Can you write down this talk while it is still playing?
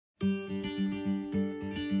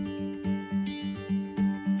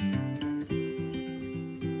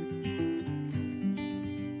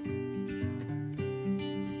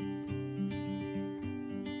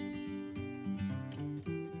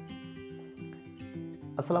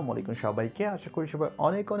আসসালামু আলাইকুম সবাইকে। আশা করি সবাই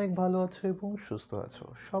অনেক অনেক ভালো আছো এবং সুস্থ আছো।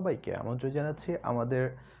 সবাইকে আমন্ত্রণ জানাচ্ছি আমাদের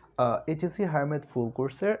এইচএসসি হায়ার ম্যাথ ফুল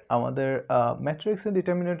কোর্সের আমাদের ম্যাট্রিক্স এন্ড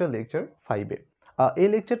ডিটারমিনেন্টের লেকচার 5 এ। এই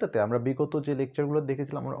লেকচারটাতে আমরা বিগত যে লেকচারগুলো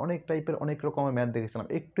দেখেছিলাম আমরা অনেক টাইপের অনেক রকমের ম্যাথ দেখেছিলাম।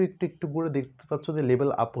 একটু করে দেখতে পাচ্ছ যে লেভেল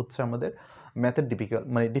আপ হচ্ছে আমাদের ম্যাথের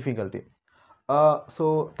ডিফিকাল্টি। সো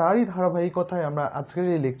তারই ধারাবাহিকতায় আমরা আজকের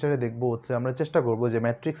এই লেকচারে দেখব হচ্ছে আমরা চেষ্টা করব যে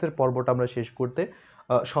ম্যাট্রিক্সের পর্বটা আমরা শেষ করতে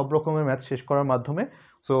সব রকমের ম্যাথ শেষ করার মাধ্যমে।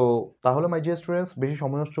 সো তাহলে মাই ডিয়ার স্টুডেন্টস বেশি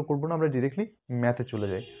সময় নষ্ট করবো না, আমরা ডিরেক্টলি ম্যাথে চলে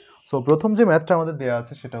যাই। সো প্রথম যে ম্যাথটা আমাদের দেওয়া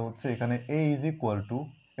আছে সেটা হচ্ছে এখানে a ইজ ইকুয়াল টু,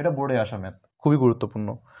 এটা বোর্ডে আসা ম্যাথ, খুবই গুরুত্বপূর্ণ।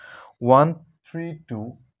 132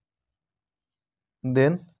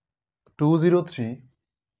 দেন 203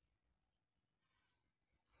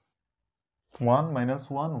 1 minus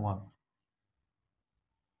 1 1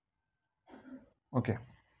 ওকে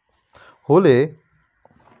হলে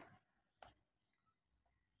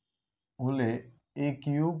হলে a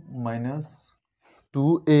cube minus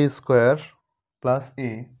 2a square plus a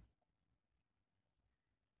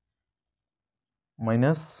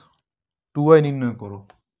minus 2y নির্ণয় করো।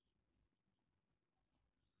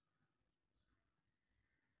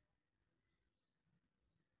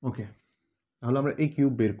 ওকে, তাহলে আমরা a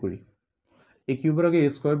কিউব বের করি। a কিউবের আগে a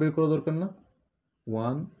স্কোয়ার বের করা দরকার না?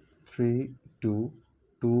 1 3 2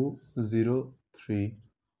 2 0 3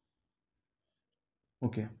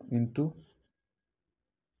 ওকে ইন্টু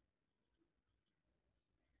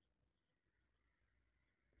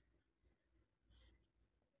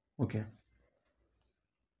ওকে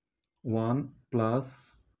 1 plus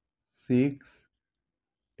 6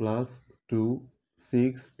 plus 2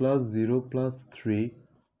 6 plus 0 plus 3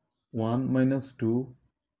 1 minus 2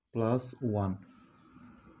 plus 1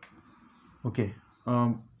 ওকে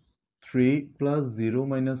 3 plus 0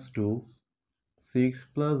 minus 2 6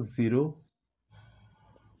 plus 0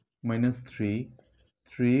 minus 3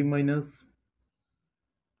 3 minus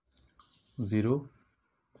 0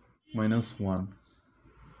 minus 1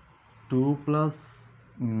 2 plus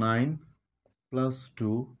 9 plus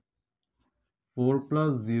 2 4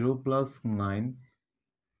 plus 0 plus 9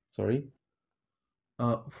 sorry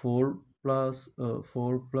 4 plus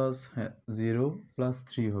 0 plus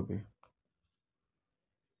 3 হবে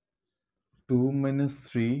 2 minus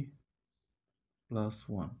 3 plus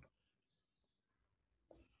 1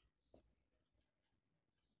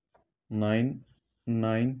 9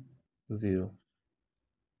 9 0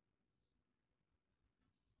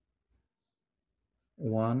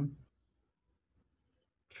 1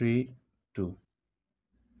 3 2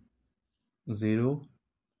 0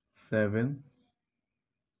 7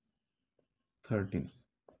 13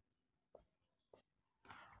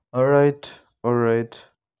 alright alright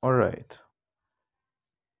alright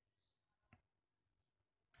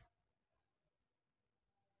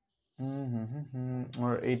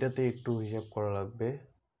আর এইটাতে একটু হিসাব করা লাগবে।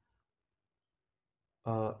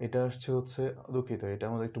 এটা আসছে হচ্ছে, দুঃখিত, এটা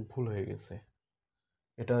আমাদের একটু ভুল হয়ে গেছে।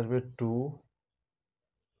 এটা আসবে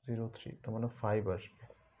 203, তার মানে 5 আসবে।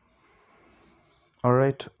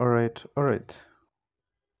 অলরাইট অলরাইট অলরাইট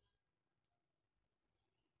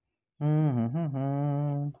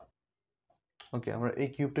ওকে, আমরা এই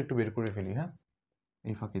কিউবটা একটু বের করে ফেলি, হ্যাঁ,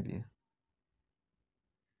 এই ফাঁকে দিয়ে।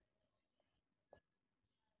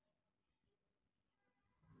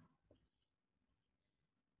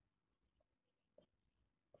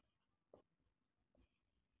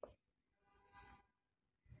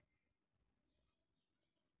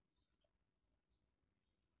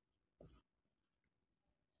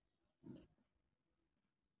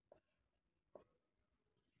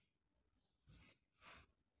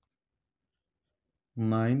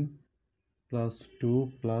 9 plus 2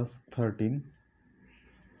 plus 13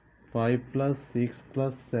 5 plus 6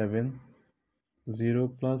 plus 7 0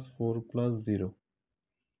 plus 4 plus 0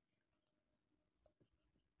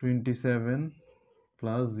 27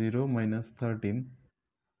 plus 0 minus 13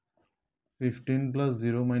 15 plus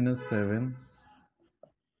 0 minus 7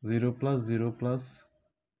 0 plus 0 plus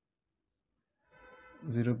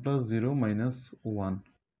 0 plus 0 minus 1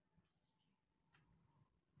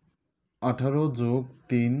 18 যোগ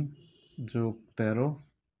 3 যোগ 13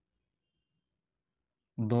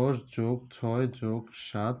 10 যোগ 6 যোগ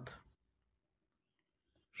 7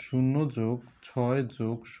 0 যোগ 6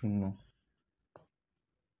 যোগ 0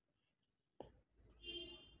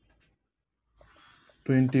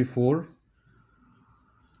 24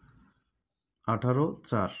 18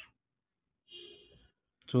 4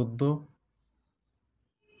 14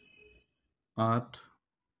 8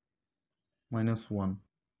 minus 1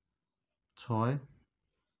 6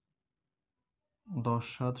 10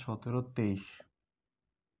 7 17 23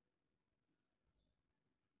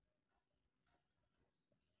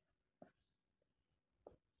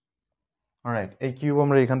 অলরাইট, এই কিউব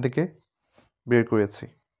আমরা এখান থেকে বের করেছি।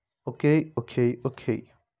 ওকে ওকে ওকে,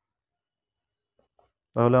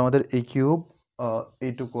 তাহলে আমাদের এই কিউব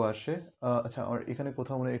এইটুকু আসে। আচ্ছা, আমার এখানে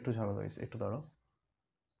কোথাও আমরা একটু ঝামেলা হয়েছে, একটু দাঁড়াও।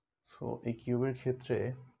 সো এই কিউবের ক্ষেত্রে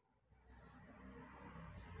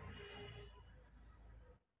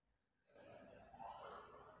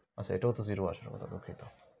আচ্ছা, এটাও তো জিরো আসার কথা, দুঃখিত।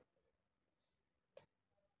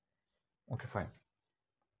 Okay fine.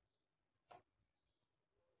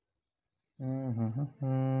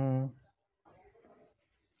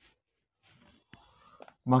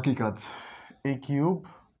 বাকি কাজ, এ cube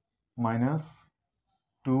minus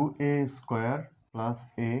 2a² plus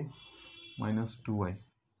a minus 2y।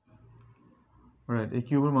 Right, এই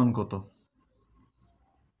কিউবের মান কত?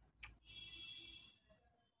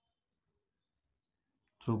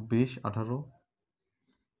 24, 18,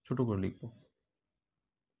 ছোট করে লিখবো।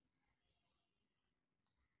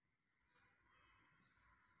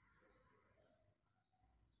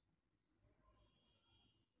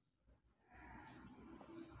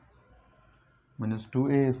 মাইনাস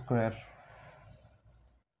 2a²,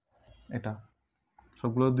 এটা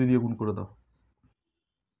সবগুলো 2 দিয়ে গুণ করে দাও।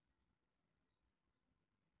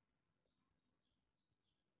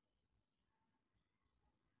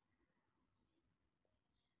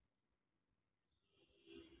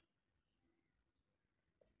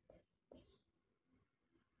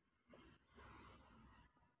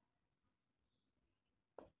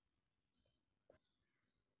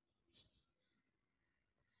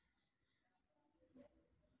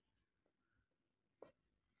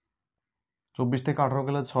 চব্বিশ থেকে 18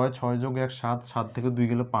 গেলে 6, 6 যোগ 1 7, 7 থেকে 2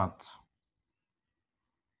 গেলে 5,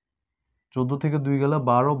 14 থেকে 2 গেলে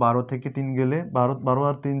 12, 12 থেকে 3 গেলে 12, 12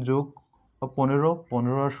 আর 3 যোগ 15,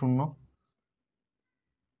 15 আর 0,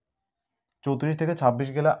 34 থেকে 26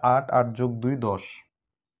 গেলে 8, 8 যোগ 2 10,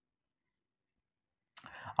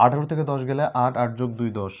 18 থেকে 10 গেলে 8, 8 যোগ 2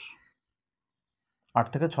 10, 8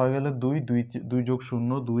 থেকে 6 গেলে 2, 2 যোগ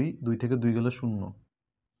 0 2, 2 থেকে 2 গেলে 0,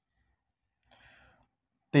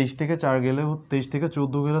 23 থেকে 4 গেলে 23 থেকে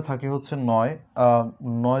 14 গেলে থাকে হচ্ছে 9,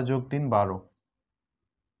 9 যোগ 3 12।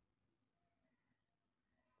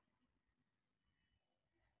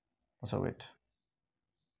 আচ্ছা ওয়েট,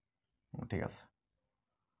 ঠিক আছে,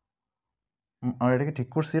 আর এটাকে ঠিক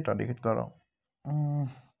করছি, এটা লিখিত করো।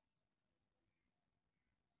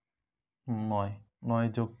 9, 9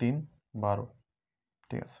 যোগ 3 12,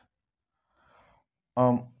 ঠিক আছে।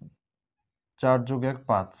 4 যোগ 1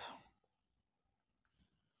 5।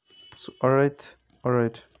 অলরাইট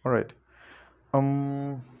অলরাইট অলরাইট,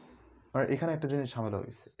 আর এখানে একটা জিনিস ঝামেলা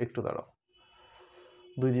হয়েছে, একটু দাঁড়াও।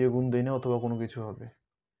 2 দিয়ে গুণ দেই না, অথবা কোনো কিছু হবে।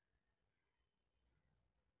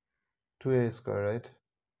 2a², right?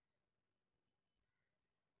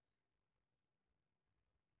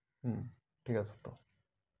 ঠিক আছে তো।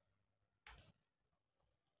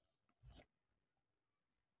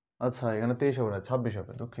 আচ্ছা, এখানে 23 হবে না, 26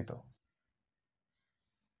 হবে, দুঃখিত।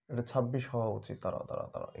 এটা 26 হওয়া উচিত। দাঁড়াও দাঁড়াও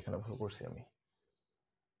দাঁড়াও, এখানে ভুল করছি আমি।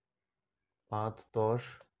 5 10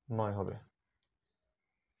 9 হবে।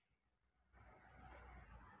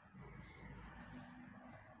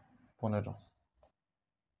 পনেরো।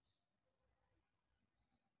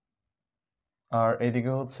 আর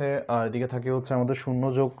এইদিকে হচ্ছে, আর এদিকে থাকে হচ্ছে আমাদের 0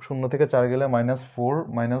 যোগ 0 থেকে 4 গেলে -4,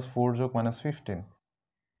 -4 যোগ -15।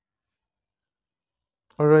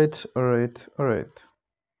 অলরাইট অলরাইট অলরাইট,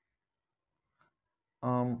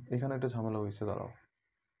 এখানে একটা ঝামেলা হয়েছে, দাঁড়াও।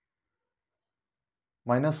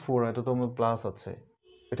 -4, এটা তো আমার প্লাস আছে,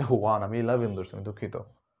 এটা 1, আমি 11 ধরছি, আমি দুঃখিত।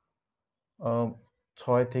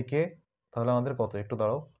 6 থেকে, তাহলে আমাদের কত, একটু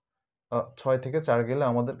দাঁড়াও। 6 থেকে 4 গেলে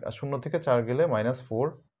আমাদের, 0 থেকে 4 গেলে -4,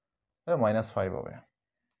 -5 হবে।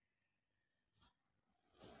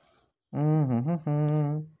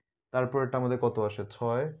 তারপরটা আমাদের কত আসে?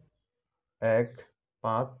 6 1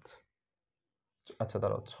 5, আচ্ছা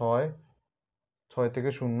দাঁড়াও, 6 6 থেকে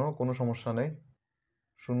 0, কোনো সমস্যা নেই।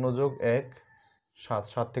 0 যোগ 1 7,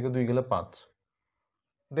 7 থেকে 2 গেলে 5।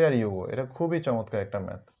 দেয়ার ইউ গো, এটা খুবই চমৎকার একটা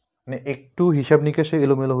ম্যাথ। মানে একটু হিসাব নিকেশে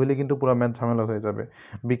এলোমেলো হইলে কিন্তু পুরো ম্যাথ ঝামেলা হয়ে যাবে।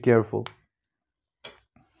 Be careful.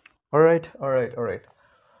 Alright alright alright,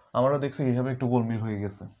 আমারও দেখছি হিসাবে একটু গোলমিল হয়ে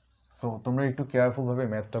গেছে। সো তোমরা একটু কেয়ারফুল ভাবে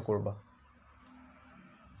ম্যাথটা করবা।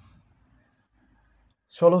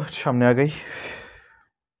 চলো সামনে আগাই।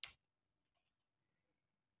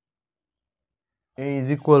 a ইজ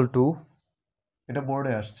ইকুয়াল টু, এটা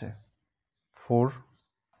বোর্ডে আসছে, 4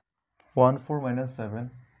 1 4 - 7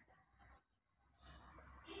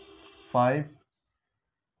 5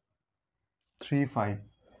 3 5।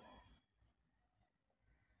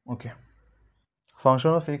 ওকে,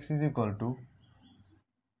 function of x is equal to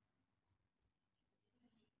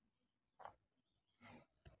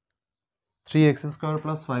 3x²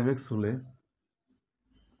 plus 5x হলে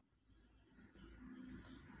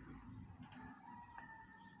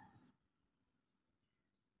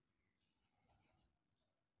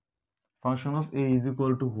function of a is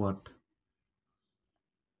equal to what?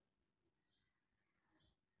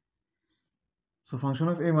 So function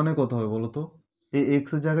of a মানে কত হবে বলো তো? এই x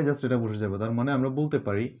এর জায়গায় জাস্ট এটা বসে যাবে, তার মানে আমরা বলতে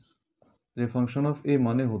পারি যে ফাংশন অফ a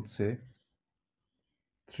মানে হচ্ছে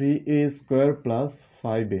 3a² plus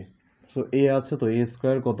 5a। So a আছে তো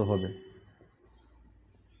a² কত হবে?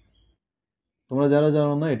 তোমরা যারা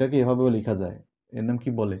জানো না এটাকে এভাবেও লেখা যায়, এর নাম কি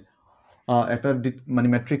বলে, একটা মানে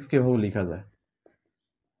ম্যাট্রিক্সকে এভাবে লেখা যায়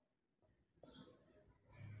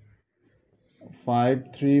 5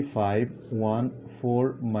 3 5 1 4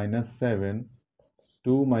 -7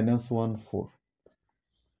 2 -1 4।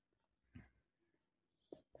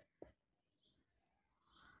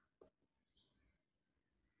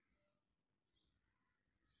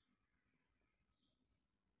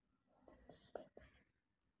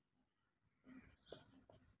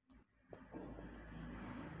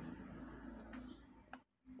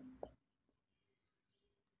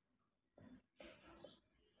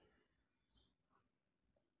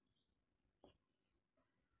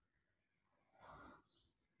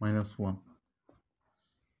 -1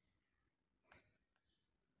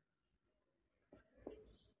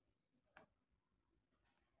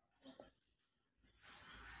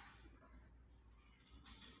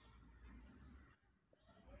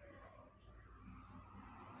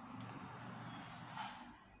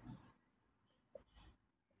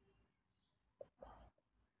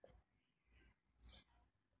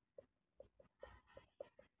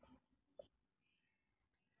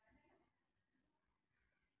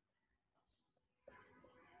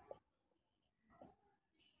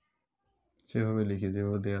 সেভাবে লিখি,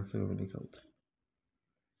 যেভাবে দেওয়া আছে সেভাবে লেখা উচিত।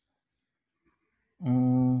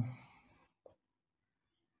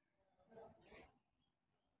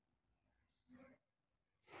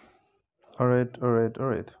 Alright.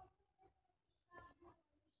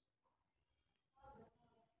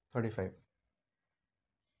 35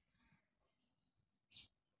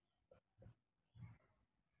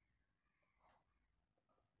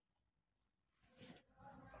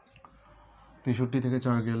 63 থেকে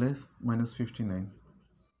 4 গেলে -59।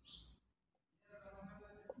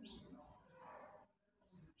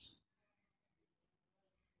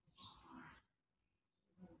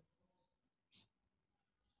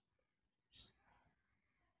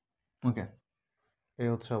 ওকে, এই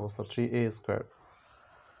হচ্ছে অবস্থা। 3a²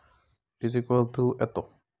 is equal to এত।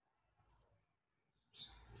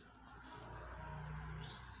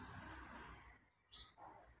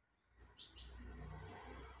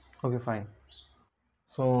 Okay fine.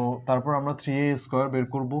 সো তারপর আমরা 3a² বের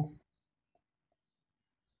করব।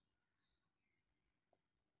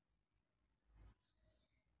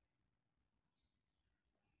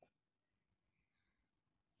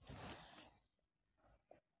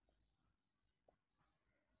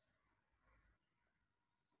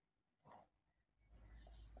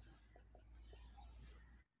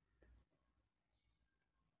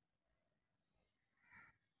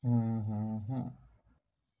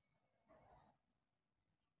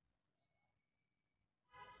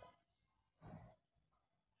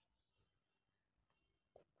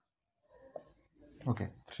 ওকে,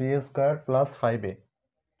 3a² plus 5a।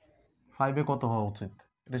 5a কত হওয়া উচিত?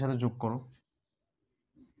 এটার সাথে যোগ করো।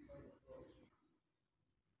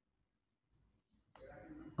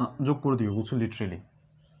 যোগ করে দিও, বুঝছো, লিটারেলি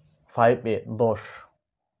 5a 10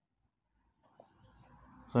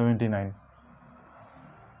 79,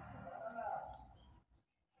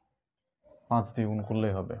 5 দিয়ে গুণ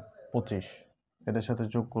করলেই হবে 25, এটার সাথে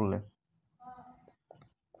যোগ করলে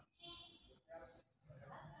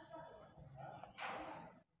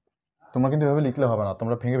তোমরা কিন্তু এভাবে লিখলে হবে না,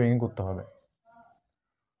 তোমরা ভেঙে ভেঙে করতে হবে।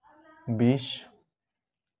 20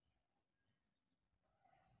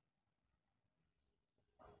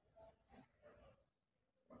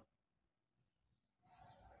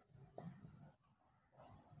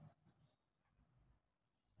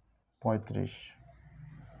 35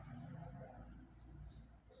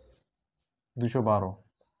 212।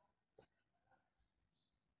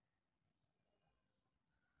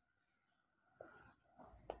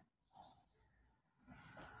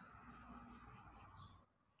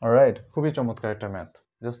 অলরাইট, খুবই চমৎকার একটা ম্যাথ।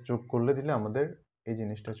 জাস্ট যোগ করলে দিলে আমাদের এই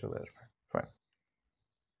জিনিসটা চলে আসবে। ফাইন।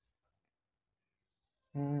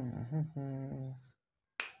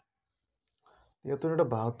 এটা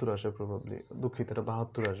 72 আসে প্রবাবলি, দুঃখিত, এটা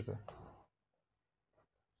 72 আসবে।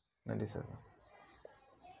 97।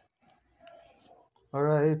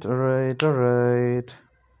 অলরাইট।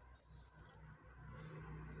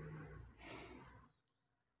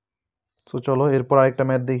 সো চলো এরপর আরেকটা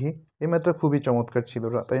ম্যাথ দেখি। এই ম্যাথটা খুবই চমৎকার ছিল,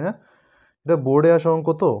 তাই না? এটা বোর্ডে আসা অঙ্ক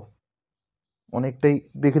তো অনেকটাই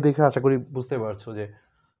দেখে দেখে আশা করি বুঝতে পারছো যে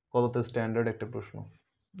কতটা স্ট্যান্ডার্ড একটা প্রশ্ন।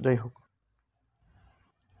 যাই হোক,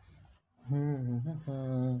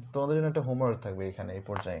 তোমাদের জন্য একটা হোমওয়ার্ক থাকবে এখানে এই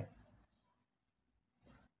পর্যায়ে।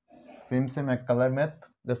 সেম সেম এক কালার ম্যাথ,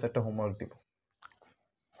 জাস্ট একটা হোমওয়ার্ক দিব।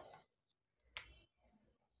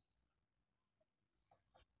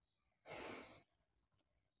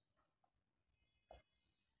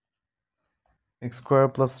 x square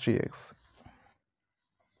plus 3x,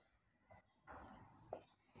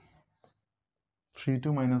 3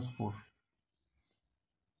 2 minus 4,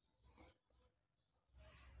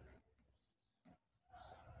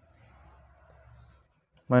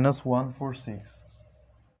 minus 1 4 6।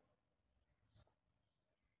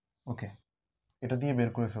 ওকে, এটা দিয়ে বের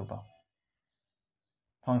করে ফেলবা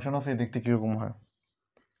ফাংশন অফ এ দেখতে কিরকম হয়।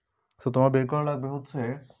 সো তোমার বের করা লাগবে হচ্ছে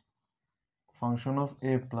ফাংশন অফ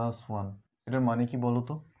এ প্লাস 1। এটার মানে কি বলো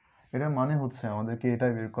তো? এটার মানে হচ্ছে আমাদেরকে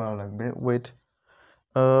এটাই বের করা লাগবে। ওয়েট,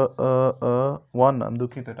 1 না, আমি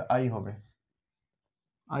দুঃখিত, এটা আই হবে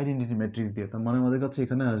আইডেন্টিটি ম্যাট্রিক্স দিয়ে। তার মানে আমাদের কাছে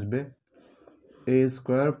এখানে আসবে এ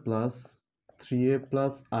square plus 3a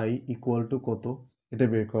plus I equal to কত, এটা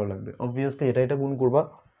বের করা লাগবে। অবভিয়াসলি এটা গুণ করবা,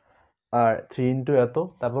 আর 3 ইন্টু এত,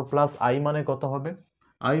 তারপর প্লাস আই মানে কত হবে?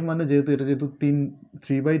 আই মানে যেহেতু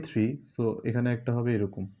 3/3, সো এখানে একটা হবে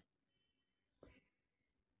এরকম।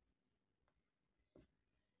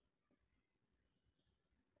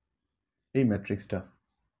 এই ম্যাট্রিক্সটা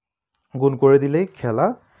গুণ করে দিলেই খেলা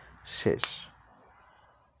শেষ।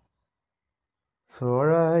 So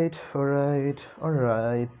alright alright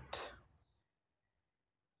alright,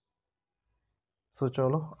 so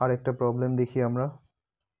চলো আরেকটা প্রবলেম দেখি আমরা।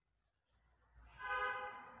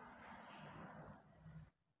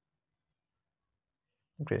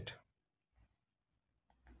 Great.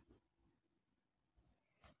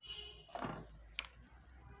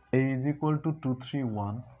 a is equal to 2 3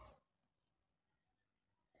 1,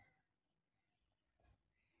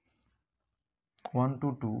 1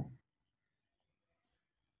 2 2,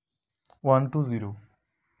 1 2 0।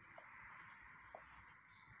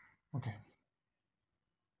 Okay,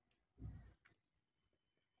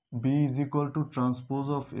 b is equal to transpose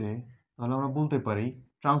of a। তাহলে আমরা বলতে পারি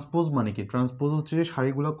ট্রান্সপোজ মানে কি? ট্রান্সপোজ হচ্ছে যে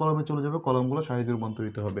সারিগুলো কলমে চলে যাবে, কলমগুলো সারিতে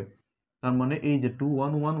রূপান্তরিত হবে। তার মানে এই যে 2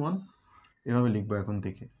 1 1 1 এভাবে লিখবো এখন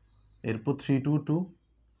থেকে, এরপর 3 2 2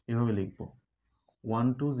 এভাবে লিখবো, 1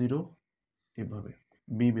 2 0 এভাবে।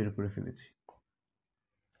 বি বের করে ফেলেছি।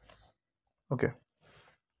 ওকে,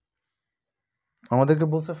 আমাদেরকে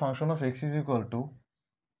বলছে function of x is equal to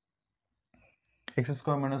x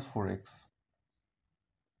square minus 4x।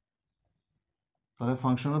 তাহলে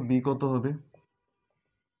ফাংশন অফ বি কত হবে?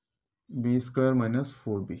 B square minus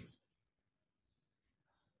 4b।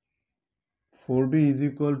 4b is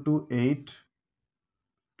equal to 8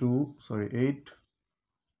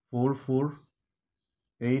 4 4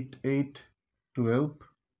 8 8 12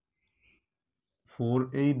 4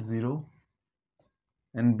 8 0,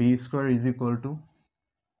 and b square is equal to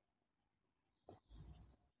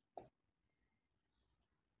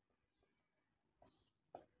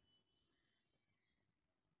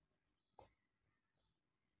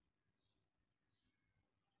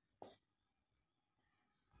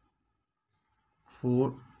 4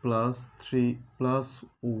 plus 3 plus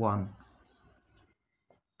 1,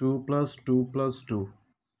 2 plus 2 plus 2,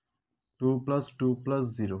 2 plus 2 plus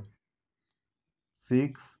 0,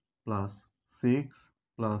 6 plus 6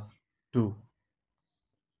 plus 2,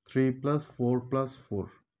 3 plus 4 plus 4,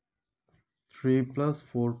 3 plus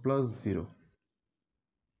 4 plus 0,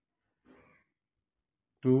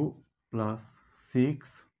 2 plus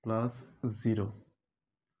 6 plus 0,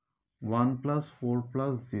 1 plus 4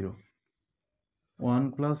 plus 0, 1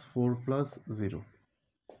 plus 4 plus 0,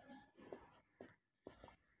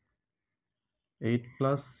 8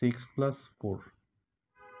 plus 6 plus 4,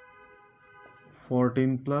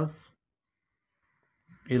 14 plus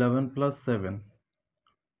 11 plus 7,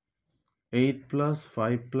 8 plus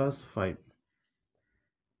 5 plus 5,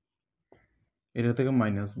 এটা থেকে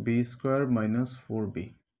minus B square minus 4b,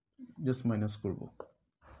 just minus করব।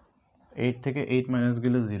 8 থেকে 8 minus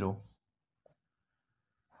গেলে 0,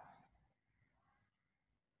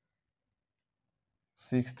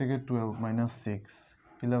 6 থেকে 12 minus 6,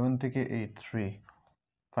 11 থেকে 8 3,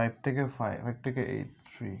 5 থেকে 5 থেকে 8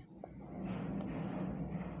 3,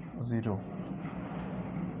 0।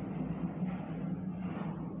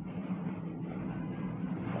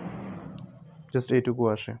 Just এইটুকু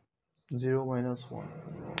আসে, 0 মাইনাস 1,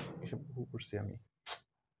 হিসাব ভুল করছি আমি।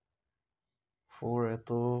 4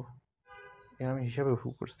 আমি হিসাবে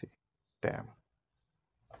ভুল করছি, ড্যাম।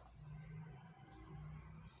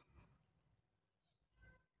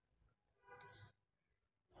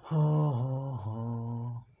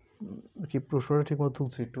 কি প্রশ্নটা ঠিক মতো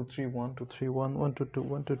তুলছি 2 3 1 2 3 1 1 2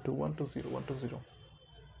 2 1 2 2 1 2 0 1 2 0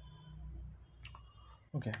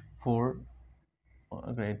 okay 4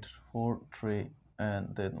 great 4 3 and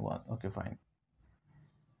then 1 okay fine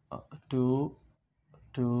 2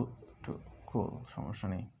 2 2 cool সমস্যা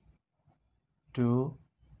নেই 2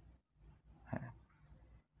 হ্যাঁ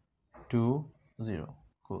 2 0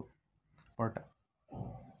 cool পরটা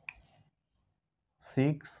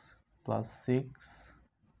 6 plus 6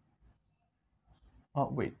 oh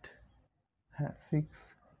wait হ্যাঁ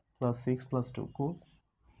 6 plus 6 plus 2 cool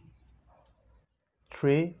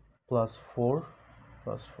 3 plus 4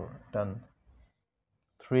 plus 4 done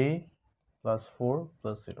 3 plus 4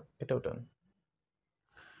 plus 0 এটাও done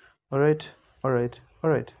alright alright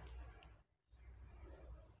alright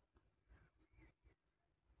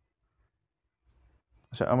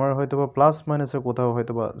আচ্ছা আমার হয়তোবা প্লাস মাইনাসের কোথাও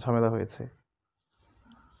হয়তোবা ঝামেলা হয়েছে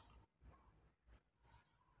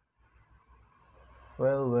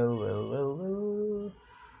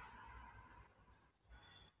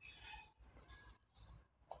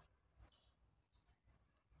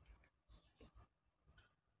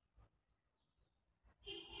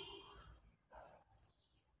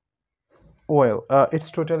well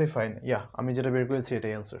it's totally fine yeah আমি যেটা বের করেছি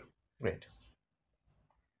এটাই অ্যান্সার great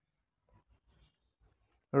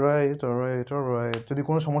alright যদি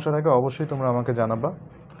কোনো সমস্যা থাকে অবশ্যই তোমরা আমাকে জানাবা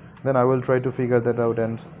then I will try to figure that out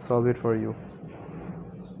and solve it for you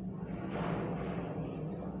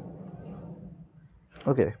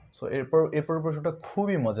okay so এরপর প্রশ্নটা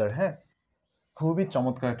খুবই মজার হ্যাঁ খুবই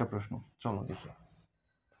চমৎকার একটা প্রশ্ন চলো দেখি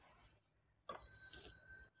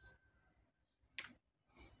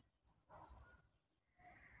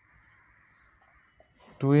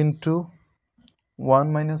 2 into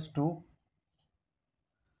 1 minus 2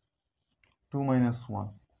 2 minus 1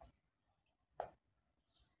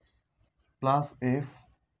 plus f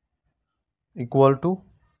equal to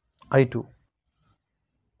I2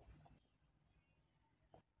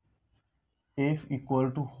 f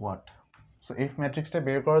equal to what so f ম্যাট্রিক্সটা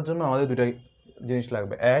বের করার জন্য আমাদের দুটো জিনিস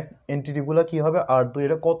লাগবে এক এন্টিটিগুলো কি হবে আর দুই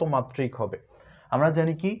এটা কত মাত্রিক হবে আমরা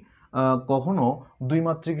জানি কি কখনো দুই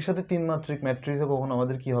মাত্রিকের সাথে তিন মাত্রিক ম্যাট্রিক্সে কখনো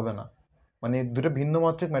আমাদের কি হবে না মানে দুটো ভিন্ন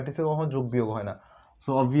মাত্রিক ম্যাট্রিক্সে কখনো যোগ বিয়োগ হয় না সো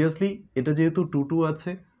অবভিয়াসলি এটা যেহেতু 2 2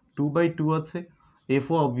 আছে 2/2 আছে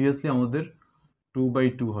এফও অবভিয়াসলি আমাদের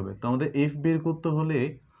 2/2 হবে তো আমাদের এফ বের করতে হলে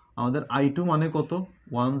আমাদের I2 মানে কত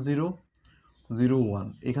 1001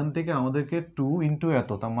 এখান থেকে আমাদেরকে 2 ইন্টু এত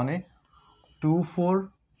তার মানে 2 4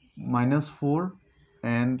 minus 4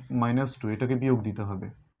 and minus 2 এটাকে বিয়োগ দিতে হবে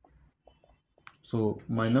so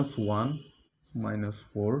minus 1 minus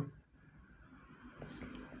 4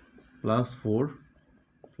 plus 4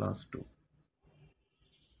 plus 2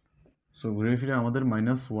 so ঘুরে ফিরে আমাদের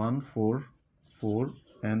minus 1 4 4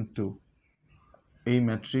 and 2 এই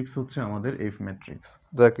ম্যাট্রিক্স হচ্ছে আমাদের এফ ম্যাট্রিক্স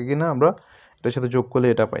যাকে কিনা আমরা এটার সাথে যোগ করলে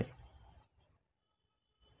এটা পাই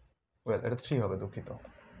ওয়েল এটা 3 হবে দুঃখিত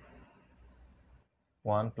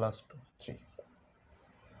 1 plus 2 3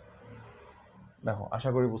 দেখো আশা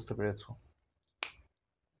করি বুঝতে পেরেছো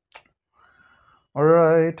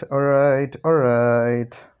অলরাইট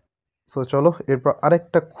সো চলো এরপর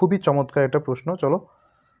আরেকটা খুবই চমৎকার একটা প্রশ্ন চলো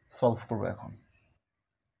সলভ করবো এখন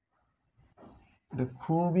এটা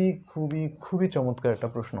খুবই খুবই খুবই চমৎকার একটা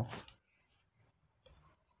প্রশ্ন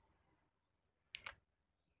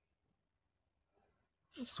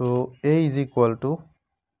so a is equal to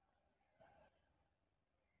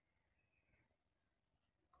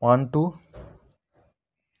 1 2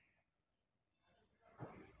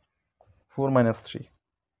 4 minus 3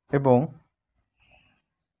 এবং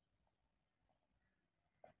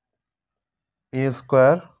a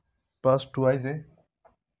square plus 2i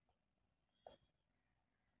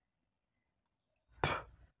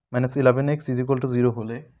minus 11x is equal to 0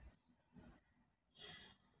 হলে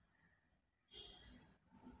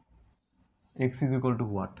x is equal to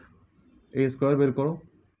what a square বের করো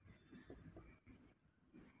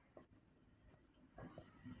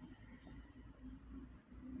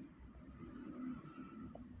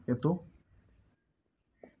এত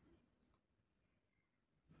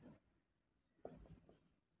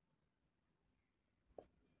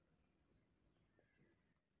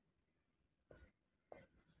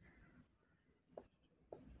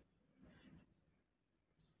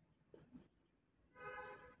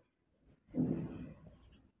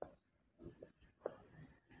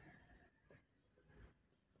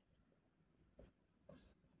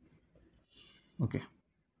ওকে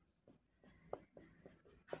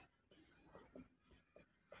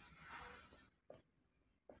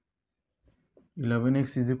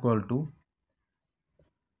 11x is equal to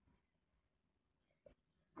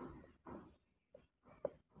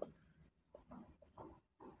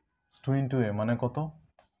 2 into এ মানে কত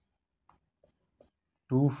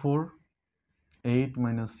 2 4 8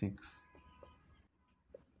 minus 6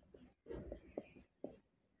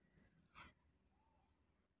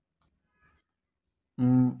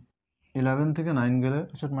 11 থেকে 9 গেলে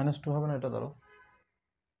আচ্ছা -2 হবে না এটা ধরো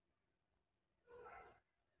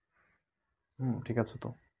ঠিক আছে তো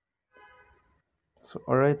সো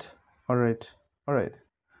অলরাইট অলরাইট অলরাইট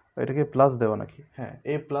এটাকে প্লাস দেওয়া নাকি হ্যাঁ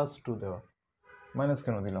a + 2 দেওয়া মাইনাস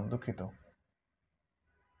কেন দিলাম দুঃখিত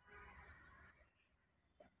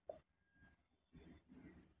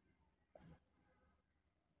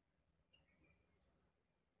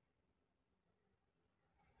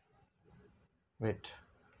ওয়েট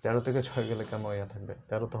 13 থেকে 6 গেলে কেন ইয়া থাকবে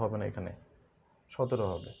 13 তো হবে না এখানে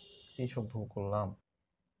 17 হবে এই সব ভুল করলাম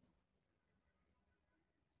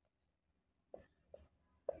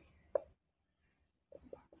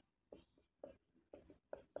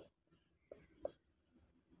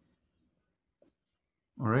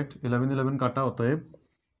অলরাইট 11 11 কাটা অতএব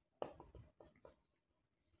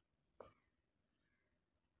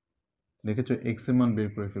দেখেছো এক্স এর মান বের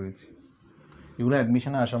করে ফেলেছি এগুলো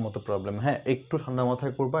অ্যাডমিশনে আসার মতো প্রবলেম হ্যাঁ একটু ঠান্ডা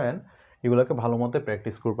মাথায় করবা এন্ড এগুলোকে ভালো মতো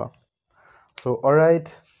প্র্যাকটিস করবা so alright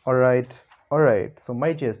alright alright so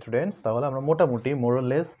my dear students তাহলে আমরা মোটামুটি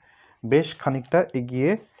মোরলেস বেশ খানিকটা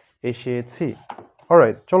এগিয়ে এসেছি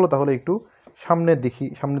অলরাইট চলো তাহলে একটু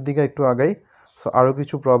সামনের দিকে একটু আগাই সো আরও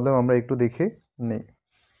কিছু প্রবলেম আমরা একটু দেখে নেই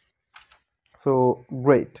so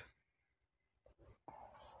great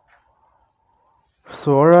so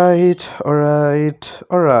alright alright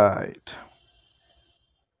alright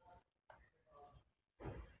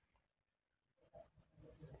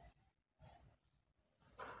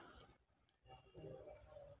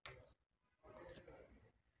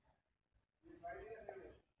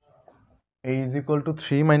a is equal to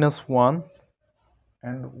 3 minus 1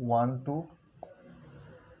 and 1 2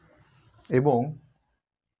 এবং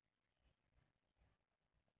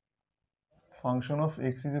function of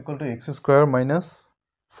x is equal to x square minus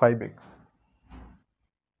 5x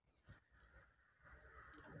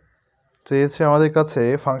চেয়েছে আমাদের কাছে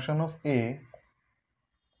function of a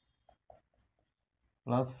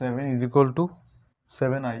plus 7 is equal to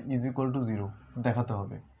 7i is equal to 0 দেখাতে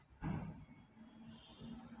হবে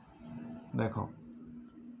দেখো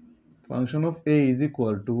function of a is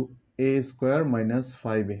equal to a square minus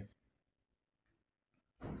 5a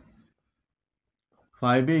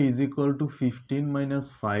 5a is equal to 15 minus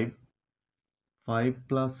 5 5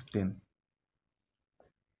 plus 10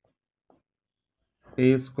 a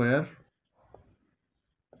square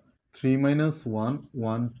 3 minus 1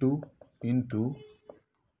 1 2 into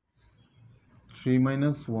 3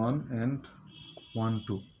 minus 1 and 1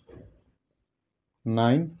 2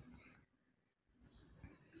 9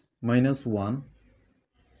 minus 1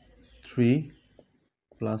 3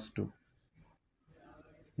 plus 2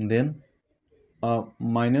 then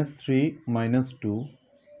minus 3 minus 2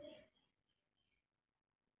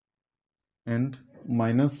 and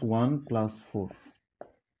minus 1 plus 4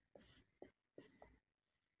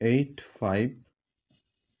 8 5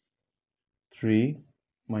 3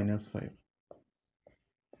 minus 5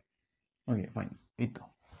 okay fine এই তো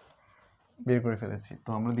বের করে ফেলেছি তো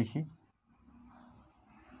আমরা দেখি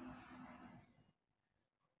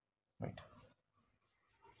right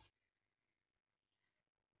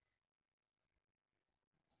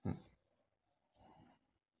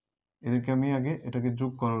এদেরকে আমি আগে এটাকে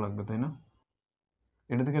যোগ করা লাগবে তাই না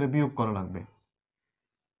এটা থেকে এটা বিয়োগ করা লাগবে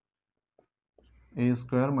a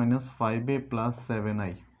square minus 5a plus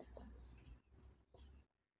 7i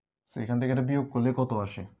এখান থেকে এটা বিয়োগ করলে কত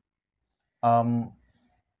আসে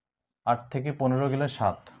 8 থেকে 15 গেলে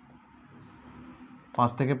 7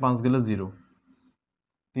 5 থেকে 5 গেলে 0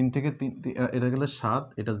 3 থেকে 3 এটা গেলে 7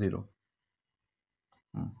 এটা 0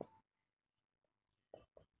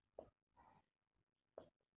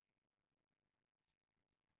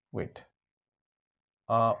 ওয়েট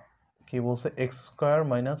কি বলছে x square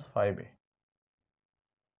minus 5a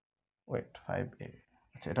wait 5a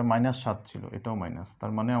আচ্ছা এটা -7 ছিল এটাও মাইনাস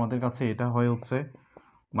তার মানে আমাদের কাছে এটা হয় হচ্ছে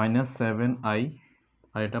 -7i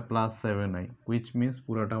আর এটা +7i which means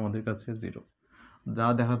পুরোটা আমাদের কাছে 0 যা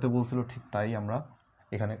দেখাতে বলছিল ঠিক তাই আমরা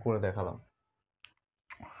এখানে করে দেখালাম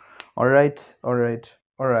alright alright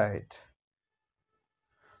alright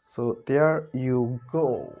so there you go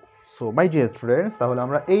so my dear students তাহলে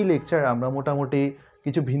আমরা এই লেকচারে আমরা মোটামুটি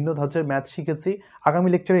কিছু ভিন্ন ধাঁচের ম্যাথ শিখেছি আগামী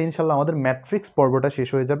লেকচারে ইনশাআল্লাহ আমাদের ম্যাট্রিক্স পর্বটা শেষ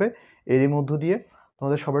হয়ে যাবে এরই মধ্য দিয়ে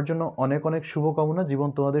তোমাদের সবার জন্য অনেক অনেক শুভকামনা জীবন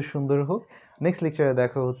তোমাদের সুন্দর হোক নেক্সট লেকচারে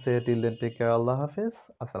দেখা হচ্ছে টিল দেন টেক কেয়ার আল্লাহ হাফেজ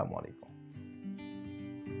আসসালামু আলাইকুম